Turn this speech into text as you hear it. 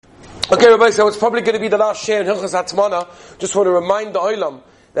Okay, Rabbi, so it's probably going to be the last share in Hilchos Hatmana. Just want to remind the Olam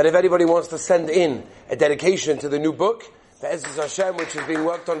that if anybody wants to send in a dedication to the new book, the Ezras Hashem, which is being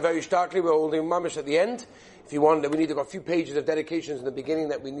worked on very starkly, we're holding mamish at the end. If you want, we need to go a few pages of dedications in the beginning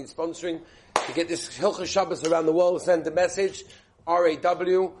that we need sponsoring. To get this Hilchos Shabbos around the world, send the message,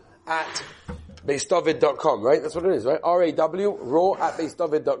 raw@beisdavid.com, right? That's what it is, right?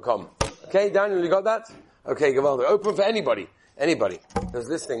 raw@beisdavid.com. Okay, Daniel, you got that? Okay, Gavaldo. Open for anybody. Anybody who's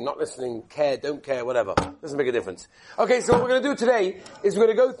listening, not listening, care, don't care, whatever. Doesn't make a difference. Okay, so what we're going to do today is we're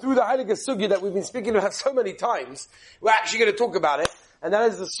going to go through the Heilige Sugya that we've been speaking about so many times. We're actually going to talk about it, and that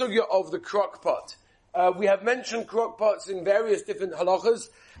is the Sugya of the crock pot. We have mentioned crock pots in various different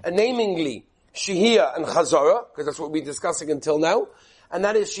halachas, namely Shehiyah and Chazorah, because that's what we've been discussing until now. And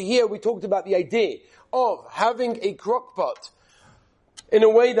that is Shehiyah, we talked about the idea of having a crock pot in a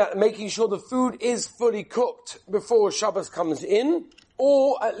way that making sure the food is fully cooked before Shabbos comes in,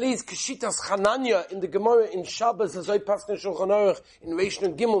 or at least Keshitas Chananya in the Gemara in Shabbos, as I passed in Shulchan Aruch in Reish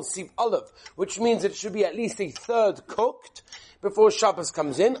and Gimel Siv Aleph, which means it should be at least a third cooked before Shabbos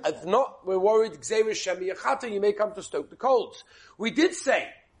comes in. If not, we're worried, Gzeirah Shemi Yachata, you may come to stoke the coals. We did say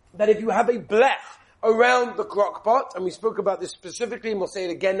that if you have a blech around the crock pot, and we spoke about this specifically, and we'll say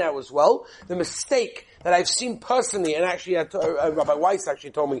it again now as well, the mistake that I've seen personally, and actually Rabbi Weiss actually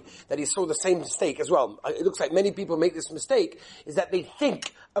told me that he saw the same mistake as well. It looks like many people make this mistake, is that they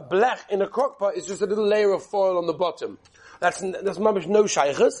think a blech in a crock pot is just a little layer of foil on the bottom. That's mamish no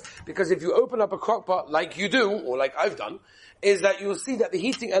shaychus, because if you open up a crock pot like you do, or like I've done, is that you'll see that the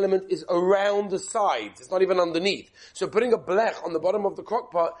heating element is around the sides. It's not even underneath. So putting a blech on the bottom of the crock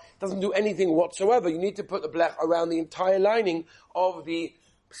pot doesn't do anything whatsoever. You need to put the blech around the entire lining of the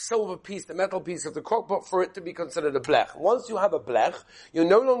silver piece, the metal piece of the crock pot for it to be considered a blech. Once you have a blech, you're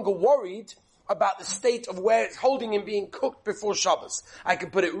no longer worried about the state of where it's holding and being cooked before Shabbos. I can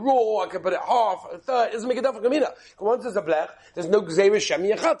put it raw, I can put it half, a third, it doesn't make a difference. Once there's a blech, there's no Gzeirah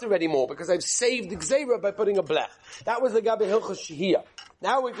Shemi Yachata anymore, because I've saved the Gzeirah by putting a blech. That was the Gabi Hilchos Shehiyah.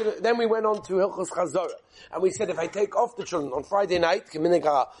 Now then we went on to Hilchos Chazorah, and we said if I take off the children on Friday night,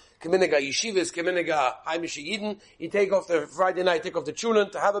 Keminiga Yeshivas, Keminiga Haimish Yidin, you take off the Friday night, take off the children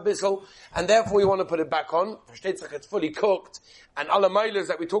to have a bissel, and therefore you want to put it back on. It's fully cooked, and all the milas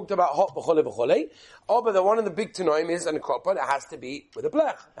that we talked about, hot b'chole b'chole. Oh, but the one in the big tanoim is, and the crock pot, it has to be with a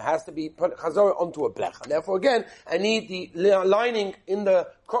blech. It has to be put Chazorah onto a blech. And therefore again, I need the lining in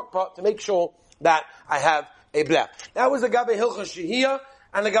the crock pot to make sure that I have a blech. That was the Gabi Hilchos Shehiyah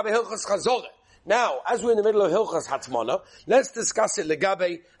and the Gabi Hilchos Chazorah. Now, as we're in the middle of Hilchos Hatmana, let's discuss it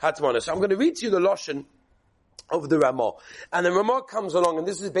Legabe Hatmana. So I'm going to read to you the Lashon of the Ramah. And the Ramah comes along, and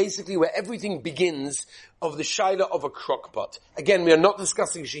this is basically where everything begins of the Shaila of a crock pot. Again, we are not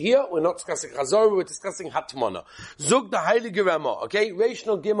discussing Shehiyah, we're not discussing Chazorah, we're discussing Hatmana. Zug the Heilige Ramah, okay? Reish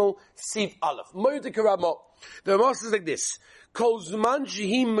Gimel Siv Aleph. Moedik Ramah. The Ramah says like this: Kol zman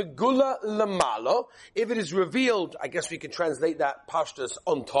shehi megula lamala. If it is revealed, I guess we can translate that pashtus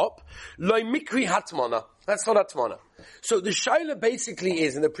on top. Loi mikri hatmana. That's not hatmana. So the shaila basically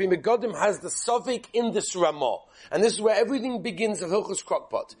is, and the Pri Megadim has the suffix in this Ramah, and this is where everything begins of Hilchos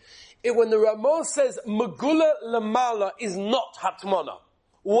Crockpot. When the Ramah says megula lamala is not hatmana,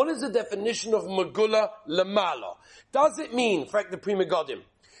 what is the definition of megula lamala? Does it mean, for the Pri Megadim,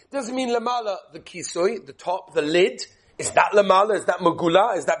 does it mean lamala the kisui, the top, the lid? Is that lamala? Is that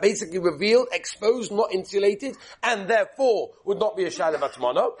magula? Is that basically revealed, exposed, not insulated, and therefore would not be a shayla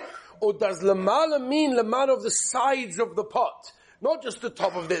batmana? Or does lamala mean lamala of the sides of the pot? Not just the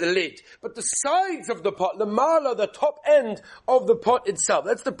top of the lid, but the sides of the pot, lamala, the top end of the pot itself.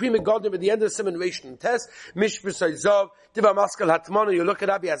 That's the Pri Megadim at the end of the simulation test. Mishpur Zav, Diba Maskal Hatmana, you look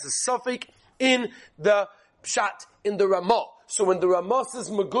it up, he has a suffix in the pshat, in the Ramah. So when the Ramah says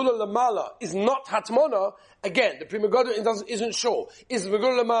Megula Lamala is not Hatmana, again, the Pri Megadim isn't sure. Is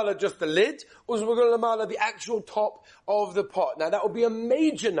Megula Lamala just the lid, or is Megula Lamala the actual top of the pot? Now that would be a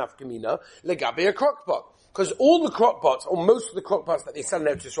major nafkamina, legabe a crock pot. Because all the crock pots, or most of the crock pots that they sell in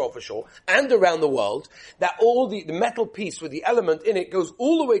Eretz Yisrael for sure, and around the world, that all the metal piece with the element in it goes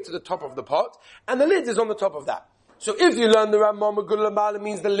all the way to the top of the pot, and the lid is on the top of that. So if you learn the Ramah Megula Lamala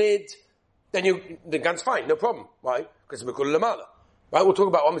means the lid, then that's fine, no problem. Why? Because it's Mekul Lamala. Right? We'll talk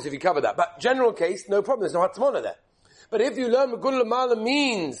about almost if you cover that. But general case, no problem, there's no Hatmana there. But if you learn Mekul Lamala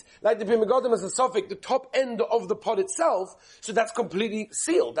means, like the Pri Megadim as a suffix, the top end of the pot itself, so that's completely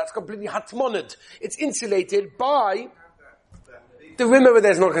sealed, that's completely Hatmanad. It's insulated by the rim over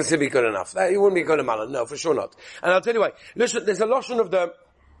there is not considered good enough. It wouldn't be Mekul Lamala, no, for sure not. And I'll tell you why. Listen, there's a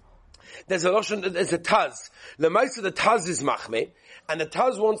Taz. The mice of the Taz is machme, And the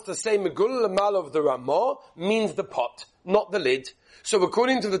Taz wants to say Megul Lamal of the Ramah means the pot, not the lid. So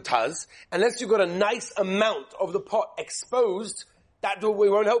according to the Taz, unless you've got a nice amount of the pot exposed, that way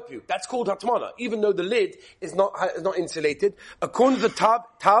won't help you. That's called hatmana, even though the lid is not insulated. According to the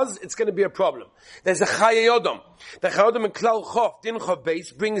Taz, it's going to be a problem. There's a Chayei Adam. The Chayei Adam in Klal Chof, Din Chof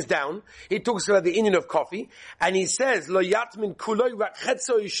Beis, brings down, he talks about the Indian of coffee, and he says, Lo yatmin kuloi rak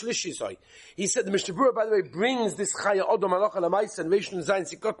chetzoi shlishisoi. He said, the Mishnah Berurah, by the way, brings this Chayei Adam, Halacha L'Maisa, and Reish Nun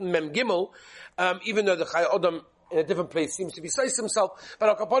Zayin Sikotin Mem Gimel, even though the Chayei Adam in a different place seems to be says himself,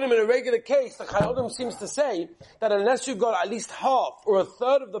 but upon him in a regular case, the Chayei Adam seems to say that unless you've got at least half or a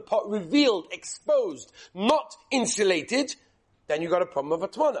third of the pot revealed, exposed, not insulated, then you've got a problem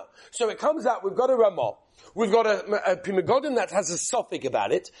of hatmana. So it comes out, we've got a Ramah, we've got a Pri Megadim that has a suffix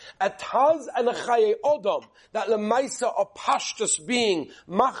about it, a Taz and a Chayei Adam, that Lemaisa are pashtus being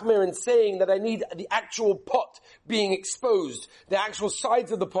machmir and saying that I need the actual pot being exposed, the actual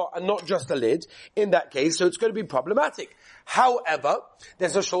sides of the pot and not just the lid, in that case, so it's going to be problematic. However,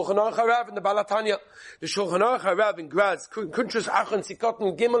 there's a Shulchan Aruch Harav in the Balatanya. The Shulchan Aruch Harav in Graz, Kuntrus Achon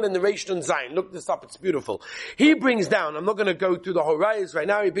Sikotten Gimel in the Reish Nun Zayin. Look this up, it's beautiful. He brings down, I'm not going to go through the whole rayas right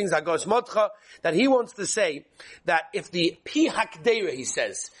now, he brings Agos Motcha, that he wants to say that if the Pi Hakdeira, he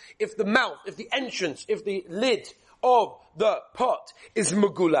says, if the mouth, if the entrance, if the lid of the pot is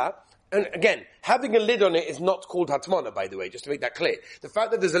Megula, and again, having a lid on it is not called hatmana, by the way, just to make that clear. The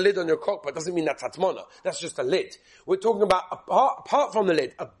fact that there's a lid on your crockpot doesn't mean that's hatmana. That's just a lid. We're talking about apart from the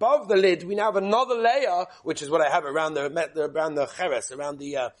lid, above the lid, we now have another layer, which is what I have around the cheres, around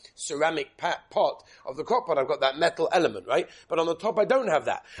the ceramic pot of the crockpot. I've got that metal element, right? But on the top, I don't have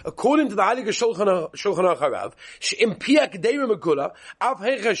that. According to the Heilige Shulchan Aruch Harav, she'im piak deira megula av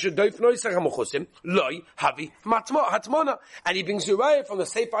hecha shedoif noisach hamochusim loy havi hatmana, and he brings away from the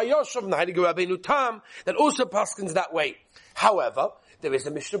Sefer Yosh from the Heilige Rabbeinu Tam that also paskins that way. However, there is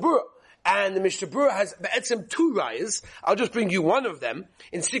a Mishnah Berurah, and the Mishnah Berurah has be'etzem two rayas. I'll just bring you one of them.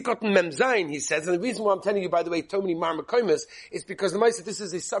 In Sikot Mem Zayin, he says, and the reason why I'm telling you, by the way, so many Marmakomas, is because the Maisa, this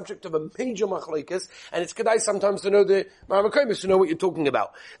is a subject of a major machlokes, and it's kedai sometimes to know the Marmakomas, to know what you're talking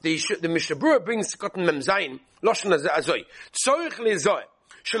about. The Mishnah Berurah brings Sikot Mem Zayin, Loshan Azoi, Tzorich Le'zoi,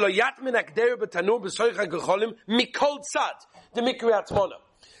 Shelo Yatmin Akdera B'tanur B'Soich HaGecholim, Mikol Tzad, the Mikri Atmona.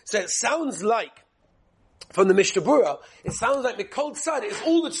 So it sounds like, from the Mishnah Berurah, it sounds like the cold side is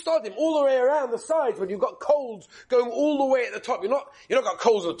all that's starting, all the way around the sides, when you've got coals going all the way at the top. You've not got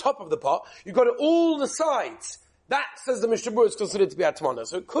coals at the top of the pot, you've got it all the sides. That, says the Mishnah Berurah, is considered to be atmana.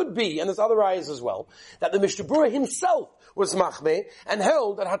 So it could be, and there's other ayahs as well, that the Mishnah Berurah himself was machmeh, and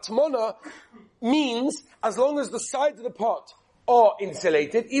held that hatmana means, as long as the sides of the pot are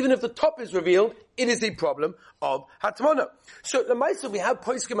insulated, even if the top is revealed, it is a problem of hatmana. So the Maisa, we have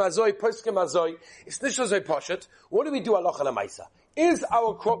poskim azoi, it's nishazoi poshet. What do we do halacha l'maisa? Is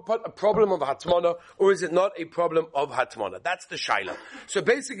our crockpot a problem of hatmana, or is it not a problem of hatmana? That's the shaila. So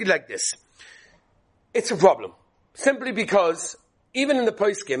basically like this. It's a problem. Simply because, even in the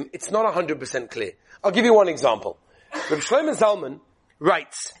poskim, it's not 100% clear. I'll give you one example. Rabbi Shlomo Zalman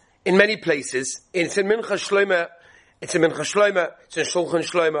writes, in many places, it's in Mincha Shlomo, it's in Mincha Shlomo, it's in Shulchan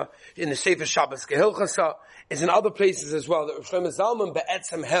Shlomo, in the Sefer Shabbos Gehilchasa, it's in other places as well, that Rav Shlomo Zalman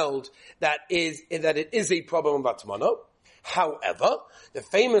be'etzem held that it is a problem of hatmana. However, the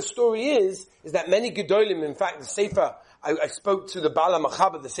famous story is that many Gedolim, in fact, the Sefer, I spoke to the Bala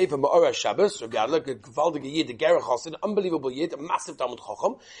Machaber, the Sefer Ma'ora Shabbos, Rabbi Adler, a Gvaldige Yid, a Gerach Chassid, unbelievable Yid, a massive Talmud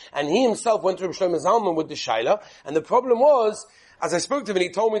Chacham, and he himself went to Rav Shlomo Zalman with the Shaila, and the problem was, as I spoke to him, and he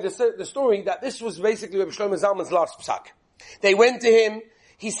told me the story, that this was basically Rabbi Shlomo Zalman's last psak. They went to him,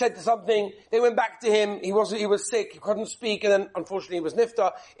 he said something, they went back to him, he was sick, he couldn't speak, and then unfortunately he was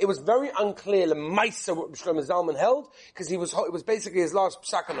nifta. It was very unclear, l'maisa, what Shlomo Zalman held, because it was basically his last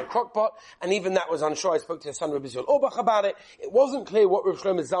psak on the crockpot, and even that was unsure. I spoke to his son Rabbi Yisrael Orbach about it. It wasn't clear what Rabbi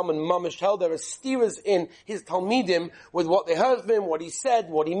Shlomo Zalman mamish held. There are steers in his Talmidim with what they heard of him, what he said,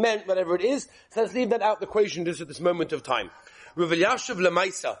 what he meant, whatever it is. So let's leave that out of the equation just at this moment of time. Rav Elyashiv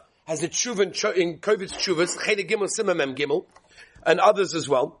l'maisa has a tshuva in Kovitz Tshuvas, Cheder Gimel Simon Mem Gimel, and others as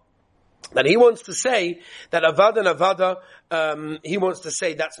well, that he wants to say that Avada and Avada, he wants to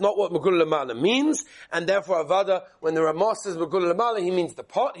say that's not what Megula Lamala means, and therefore Avada, when the Ramah says Megula Lamala, he means the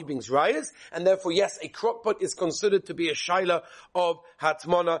pot, he brings rayas, and therefore yes, a crockpot is considered to be a shaila of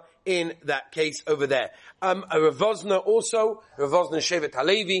Hatmana in that case over there. A Ravozna also, Ravozna Shevet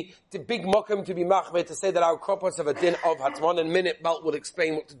Halevi, the big mokum to be machmeh to say that our crockpots have a din of Hatmana, and Minute Balt will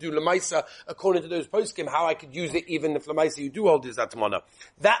explain what to do Lamaisa according to those poskim, how I could use it even if Lamaisa you do hold this Hatmana.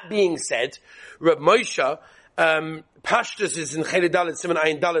 That being said, Reb Moshe Pashtus is in Chele Dalet, Simon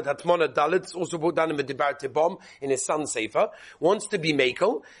Ayin Dalet, Hatmona Dalet. It's also brought down in Medibar Tibom in his son's Sefer. Wants to be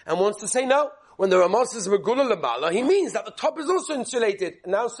Mekel and wants to say no. When the Ramah says Megula Lamala, he means that the top is also insulated.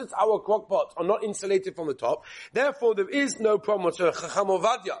 And now since our crock pots are not insulated from the top, therefore there is no problem whatsoever. Chacham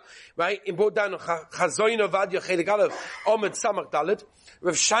Ovadia, right? In brought down Chazoin Ovadia Chele Dalet, Omed Samach Dalet.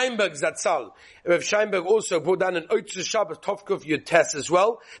 Rav Scheinberg Zatzal. Rav Scheinberg also brought down an Oitzu Shabbos Tovkuf Yud Tes as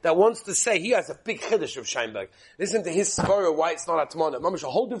well, that wants to say, he has a big chiddush of Scheinberg. Listen to his svara why it's not Atmana. Mamash,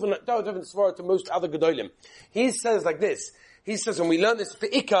 a whole different svara to most other Gedolim. He says like this. He says, when we learn this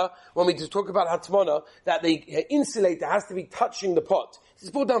Ikka, when we talk about Hatmana, that the insulator has to be touching the pot. This is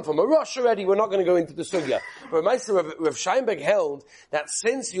brought down from a Rosh already, we're not going to go into the Sugya. But Rav Scheinberg held that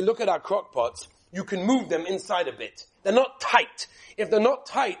since you look at our crock pots, you can move them inside a bit. They're not tight. If they're not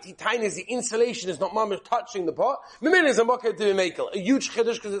tight, the insulation is not mamish touching the pot. Mimil is a mocker to be makel. A huge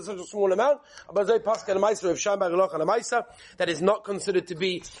chiddush because it's such a small amount. But that is not considered to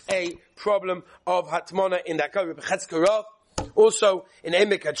be a problem of Hatmana in that case. Also, in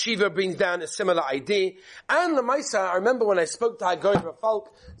Emek Hachiva brings down a similar idea. And the Maisa, I remember when I spoke to Hagoy Rafalk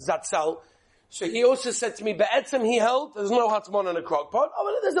Zatzal, so he also said to me, Be'etzem he held, there's no Hatmana in a crock pot. Oh,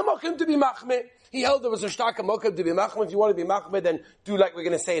 well, there's a mokum to be machmeh. He held there was a starka mokum to be machmeh. If you want to be machmeh, then do like we're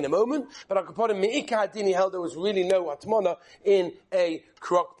going to say in a moment. But Akaponim Me'ika Hadin, he held there was really no Hatmana in a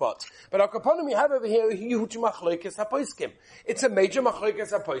crock pot. But Akaponim we have over here, a huge machloikes hapoiskim. It's a major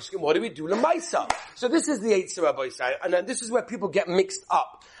machloikes hapoiskim. What do we do? L'maisa. So this is the Eitzah Rabbi Yisai, and then this is where people get mixed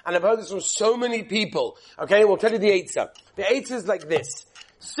up. And I've heard this from so many people. Okay, we'll tell you the Eitzah. The Eitzah is like this.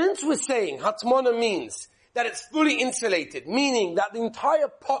 Since we're saying Hatmana means that it's fully insulated, meaning that the entire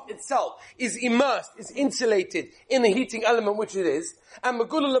pot itself is immersed, is insulated in the heating element which it is, and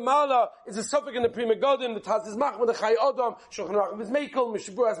Megula Lamala is a suffix in the Pri Megadim, the Taz is Machmeh, the Chai Adam, Shulchan Aruch is Mekel,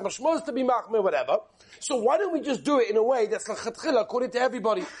 Mishabur has Mashmos to be Machmeh, whatever. So why don't we just do it in a way that's L'chatchila, according to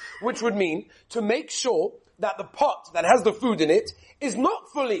everybody, which would mean to make sure that the pot that has the food in it is not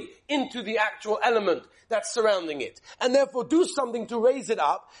fully into the actual element that's surrounding it. And therefore do something to raise it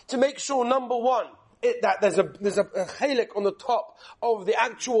up to make sure, number one, that there's a chalik on the top of the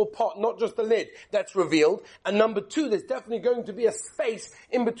actual pot, not just the lid, that's revealed. And number two, there's definitely going to be a space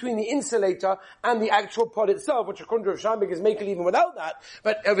in between the insulator and the actual pot itself, which according to Rav Scheinberg is making even without that.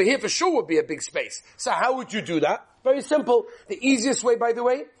 But over here for sure would be a big space. So how would you do that? Very simple. The easiest way, by the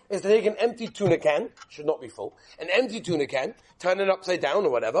way, is to take an empty tuna can, should not be full, an empty tuna can, turn it upside down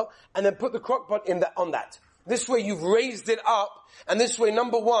or whatever, and then put the crock pot on that. This way you've raised it up, and this way,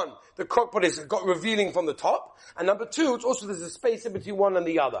 number one, the crock pot has got revealing from the top, and number two, it's also there's a space in between one and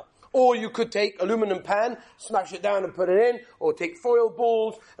the other. Or you could take aluminum pan, smash it down and put it in, or take foil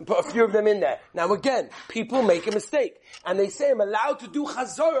balls and put a few of them in there. Now again, people make a mistake. And they say I'm allowed to do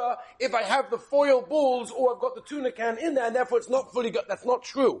chazara if I have the foil balls or I've got the tuna can in there and therefore it's not fully got. That's not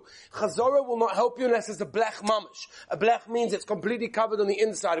true. Chazara will not help you unless it's a blech mamish. A blech means it's completely covered on the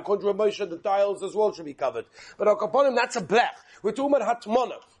inside. According to Moshe, the tiles as well should be covered. But al kaponim, that's a blech. We're talking about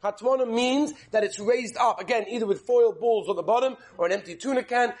hatmana. Hatmana means that it's raised up, again, either with foil balls on the bottom or an empty tuna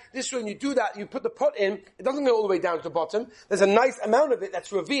can. This way, when you do that, you put the pot in, it doesn't go all the way down to the bottom. There's a nice amount of it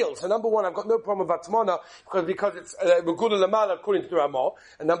that's revealed. So number one, I've got no problem with hatmana because it's Megula Lamala according to the Ramah.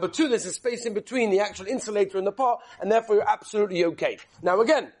 And number two, there's a space in between the actual insulator and the pot, and therefore you're absolutely okay. Now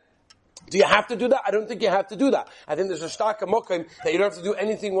again, do you have to do that? I don't think you have to do that. I think there's a starka mokim that you don't have to do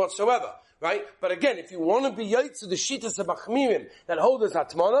anything whatsoever. Right? But again, if you want to be yaitz to the shitas of Achmirim that hold as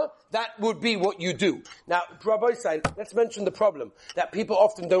hatmana, that would be what you do. Now, Rabbi Sain, let's mention the problem that people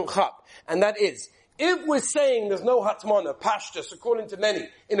often don't chap, and that is, if we're saying there's no hatmana, pashtus, according to many,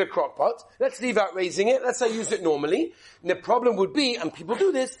 in a crock pot, let's leave out raising it, let's say use it normally, and the problem would be, and people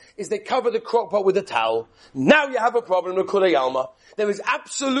do this, is they cover the crock pot with a towel. Now you have a problem with Kulei Alma. There is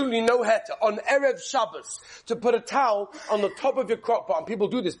absolutely no heter on Erev Shabbos to put a towel on the top of your crock pot, and people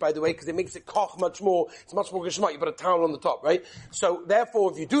do this, by the way, because it makes it koch much more, it's much more geshmak, you put a towel on the top, right? So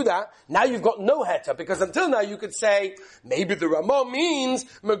therefore, if you do that, now you've got no heter, because until now you could say, maybe the Ramah means,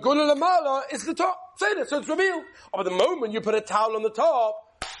 Megula Lamala is the top. Say that, so it's revealed. But the moment you put a towel on the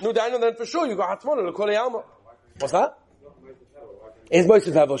top, no down, then for sure you got hatmana l'kolei alma. What's that? It's moist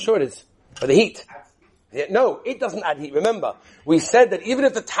level, sure it is. But the heat. Yeah, no, it doesn't add heat. Remember, we said that even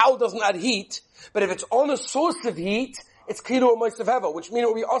if the towel doesn't add heat, but if it's on a source of heat, it's kilu or moist hevel, which means it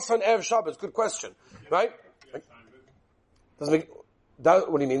will be also on Erev Shabbos. Good question. Right? Doesn't make,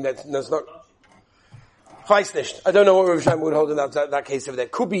 that, what do you mean? That's not, I don't know what Rav Shlomo would hold in that case over there.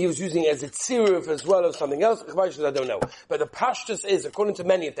 Could be he was using it as a tziruf as well as something else. I don't know. But the pashtus is, according to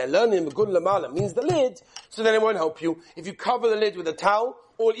many, if they're learning Megula Lamala means the lid, so then it won't help you. If you cover the lid with a towel,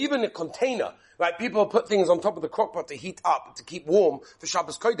 or even a container, right? People put things on top of the crock pot to heat up, to keep warm for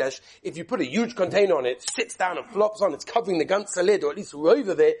Shabbos Kodesh. If you put a huge container on it, sits down and flops on, it's covering the ganze lid, or at least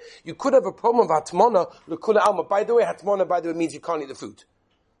over there, you could have a problem of hatmana, l'kula alma. By the way, hatmana, means you can't eat the food.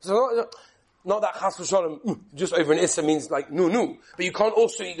 So not that chas v'shalom, just over an issa means like no, but you can't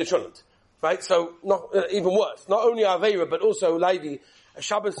also eat the shulent. Right? So, not, even worse. Not only Aveira, but also Levi, a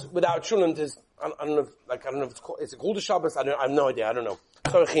Shabbos without Shulent is, I don't know if it's called a Shabbos? I have no idea, I don't know.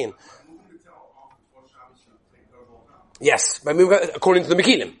 Sorry, yes, but according to the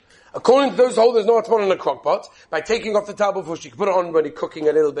Mekilim. According to those holders, no atmon in a crock pot, by taking off the towel before she can put it on when you're cooking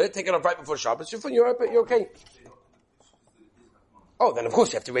a little bit, take it off right before Shabbos, you're okay. Oh, then of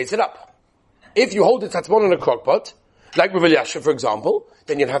course you have to raise it up. If you hold the atmon in a crock pot, like Rav Elyashiv, for example,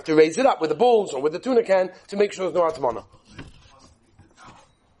 then you'd have to raise it up with the balls or with the tuna can to make sure there's no atmana.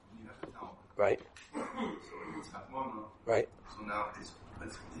 Right. Right. So now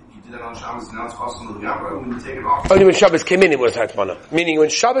you did that on Shabbos, now it's costing the Yabra when you take it off. Only when Shabbos came in it was atmana. Meaning when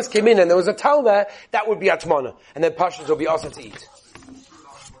Shabbos came in and there was a towel there, that would be atmana. And then Pashas will be asked to eat.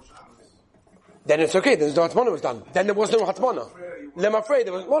 Then it's okay, then no hatmana was done. Then there was no hatmana. Lemafrei,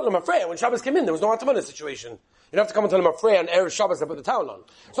 there was what Lemafrei? When Shabbos came in, there was no hatmana situation. You don't have to come and tell Lemafrei on Erev Shabbos and put the towel on.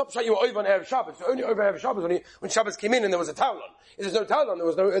 It's not that you were over on Erev Shabbos. You're only over Erev Shabbos when Shabbos came in and there was a towel on. If there's no towel on, there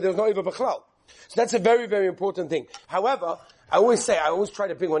was no over Bechlal. So that's a very, very important thing. However, I always try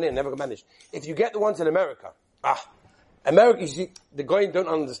to bring one in, never manage. If you get the ones in America, America, you see, the Goyim don't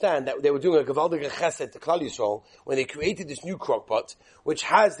understand that they were doing a Gavaldige Chesed to Klal Yisrael when they created this new crock pot, which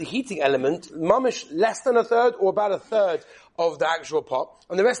has the heating element, mamish less than a third or about a third of the actual pot,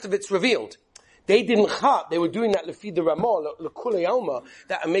 and the rest of it's revealed. They didn't chat, they were doing that lefi the Ramah, l'kulei alma,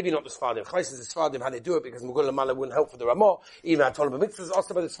 that, and maybe not the Sfardim. Chvais is the Sfardim, how they do it, because Mugul Lamala wouldn't help for the Ramah, even at Tolam Mitzvah is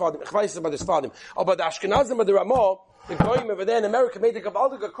also by the Sfardim, Chvais is by the Sfardim. Oh, but the Ashkenazim by the Ramah, the Goyim over there in America made a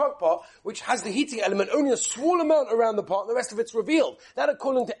Gavaldige crock pot, which has the heating element, only a small amount around the pot, and the rest of it's revealed. That,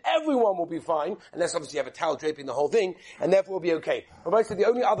 according to everyone, will be fine, unless obviously you have a towel draping the whole thing, and therefore will be okay. But basically, the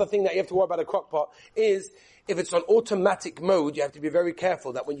only other thing that you have to worry about a crock pot is, if it's on automatic mode, you have to be very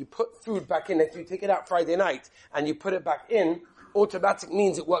careful that when you put food back in, if you take it out Friday night, and you put it back in, automatic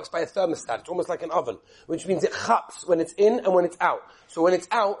means it works by a thermostat. It's almost like an oven, which means it chaps when it's in and when it's out. So when it's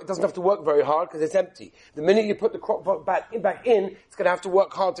out, it doesn't have to work very hard because it's empty. The minute you put the crock pot back in, it's going to have to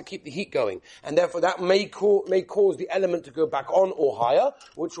work hard to keep the heat going. And therefore that may cause the element to go back on or higher,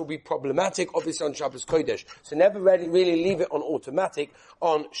 which will be problematic, obviously, on Shabbos Kodesh. So never really leave it on automatic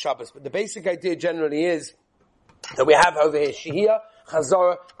on Shabbos. But the basic idea generally is that we have over here Shehiyah,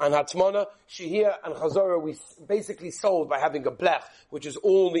 Chazorah, and Hatmana. Shehiyah and Chazorah we basically solve by having a blech, which is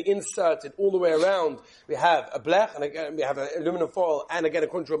all the inserted all the way around. We have a blech, and again we have an aluminum foil, and again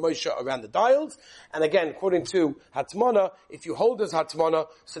according to Moshe around the dials. And again, according to Hatmana, if you hold as Hatmana,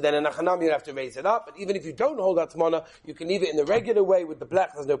 so then in Achanam you have to raise it up. But even if you don't hold Hatmana, you can leave it in the regular way with the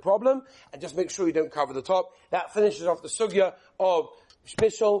blech, there's no problem. And just make sure you don't cover the top. That finishes off the sugya of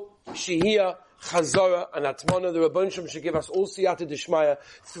Shmishal, Shehiyah, Chazorah, and Atmana. The Rebbeinu Shem should give us all siyata d'shmaya.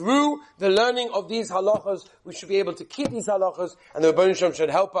 Through the learning of these halachas, we should be able to keep these halachas, and the Rebbeinu Shem should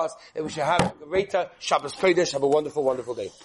help us, and we should have a greater Shabbos Kodesh. Have a wonderful, wonderful day.